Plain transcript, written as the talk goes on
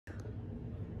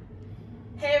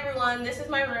Hey everyone, this is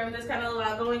my room. There's kind of a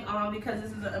lot going on because this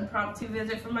is an impromptu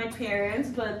visit from my parents,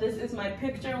 but this is my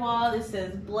picture wall. This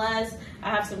says blessed.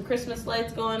 I have some Christmas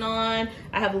lights going on.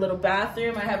 I have a little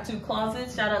bathroom. I have 2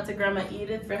 closets. Shout out to Grandma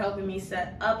Edith for helping me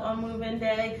set up on move-in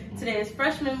day. Today is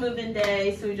freshman move-in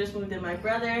day, so we just moved in my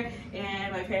brother,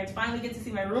 and my parents finally get to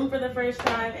see my room for the first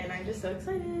time, and I'm just so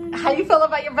excited. How you feel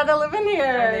about your brother living here?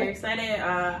 I'm very excited.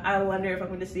 I wonder if I'm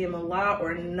going to see him a lot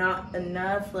or not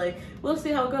enough. Like, we'll see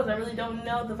how it goes. I really don't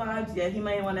know the vibes yet. He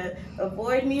might want to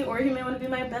avoid me, or he may want to be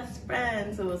my best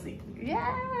friend, so we'll see.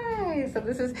 Yay! So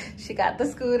this is, she got the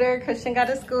scooter, Christian got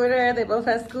a scooter, they both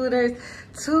have scooters,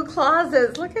 2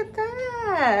 closets, look at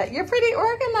that. You're pretty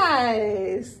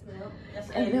organized. Yep. Yes,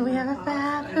 And then we have a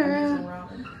bathroom.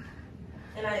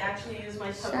 And I actually use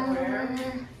my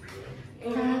Tupperware.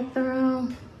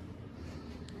 Bathroom.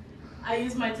 I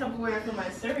use my Tupperware for my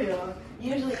cereal.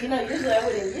 Usually I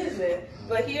wouldn't use it.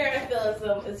 But here I feel as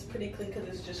though it's pretty clean because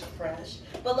it's just fresh.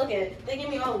 But look at it, they give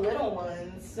me all little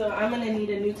ones. So I'm gonna need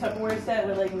a new Tupperware set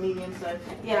with like medium size.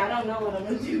 Yeah, I don't know what I'm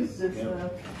gonna do with this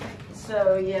stuff.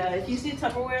 So yeah, if you see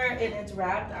Tupperware and it's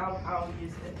wrapped, I'll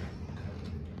use it.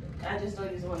 I just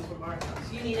don't use the ones from our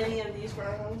house. You need any of these for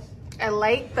our house? I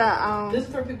like the This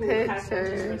is for people who have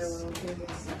pictures for pictures. their little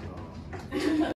kids.